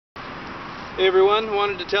Hey everyone,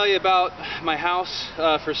 wanted to tell you about my house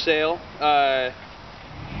for sale.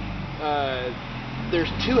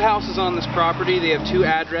 There's two houses on this property. They have two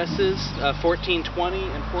addresses, 1420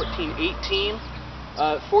 and 1418.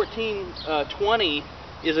 1420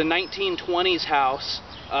 is a 1920s house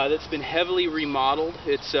that's been heavily remodeled.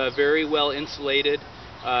 It's very well insulated.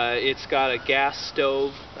 It's got a gas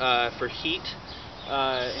stove for heat,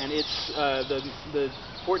 and it's the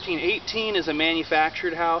 1418 is a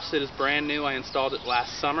manufactured house. It is brand new. I installed it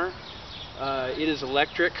last summer. It is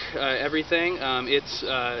electric, everything. It's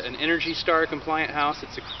an Energy Star compliant house.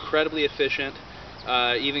 It's incredibly efficient.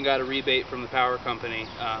 Even got a rebate from the power company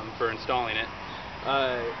for installing it.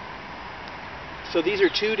 So these are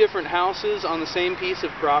two different houses on the same piece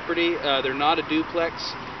of property. They're not a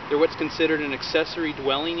duplex. They're what's considered an accessory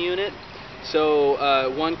dwelling unit. So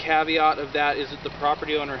one caveat of that is that the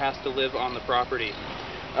property owner has to live on the property.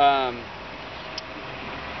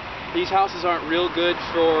 These houses aren't real good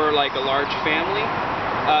for like a large family.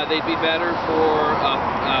 They'd be better for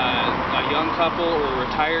a young couple or a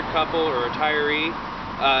retired couple or a retiree.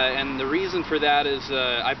 And the reason for that is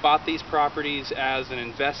I bought these properties as an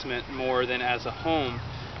investment more than as a home.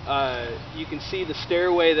 You can see the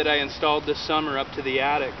stairway that I installed this summer up to the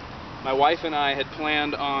attic. My wife and I had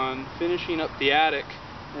planned on finishing up the attic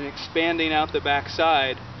and expanding out the back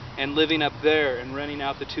side and living up there and renting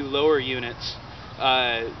out the two lower units.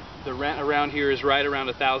 The rent around here is right around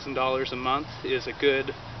 $1,000 a month. It is a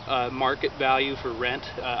good market value for rent.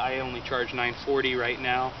 I only charge $940 right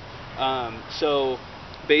now. So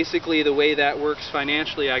basically the way that works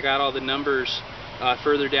financially, I got all the numbers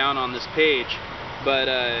further down on this page, but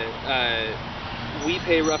we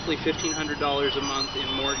pay roughly $1,500 a month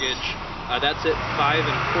in mortgage. That's at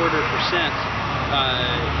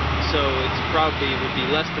 5.25%. So it's probably would be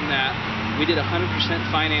less than that. We did 100%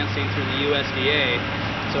 financing through the USDA.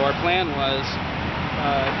 So our plan was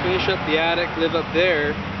finish up the attic, live up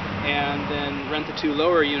there, and then rent the two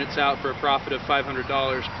lower units out for a profit of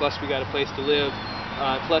 $500. Plus we got a place to live.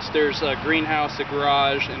 Plus there's a greenhouse, a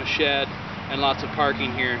garage, and a shed, and lots of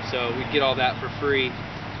parking here. So we'd get all that for free.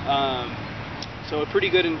 So a pretty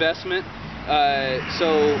good investment.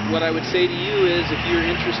 So what I would say to you is, if you're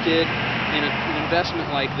interested in an investment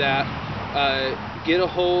like that, get a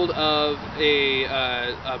hold of a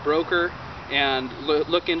broker and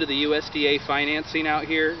look into the USDA financing out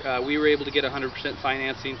here. We were able to get 100%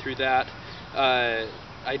 financing through that.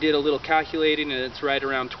 I did a little calculating, and it's right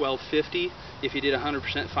around $1,250 if you did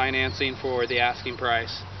 100% financing for the asking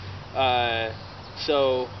price.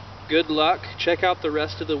 So good luck. Check out the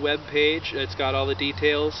rest of the web page. It's got all the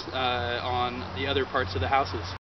details on the other parts of the houses.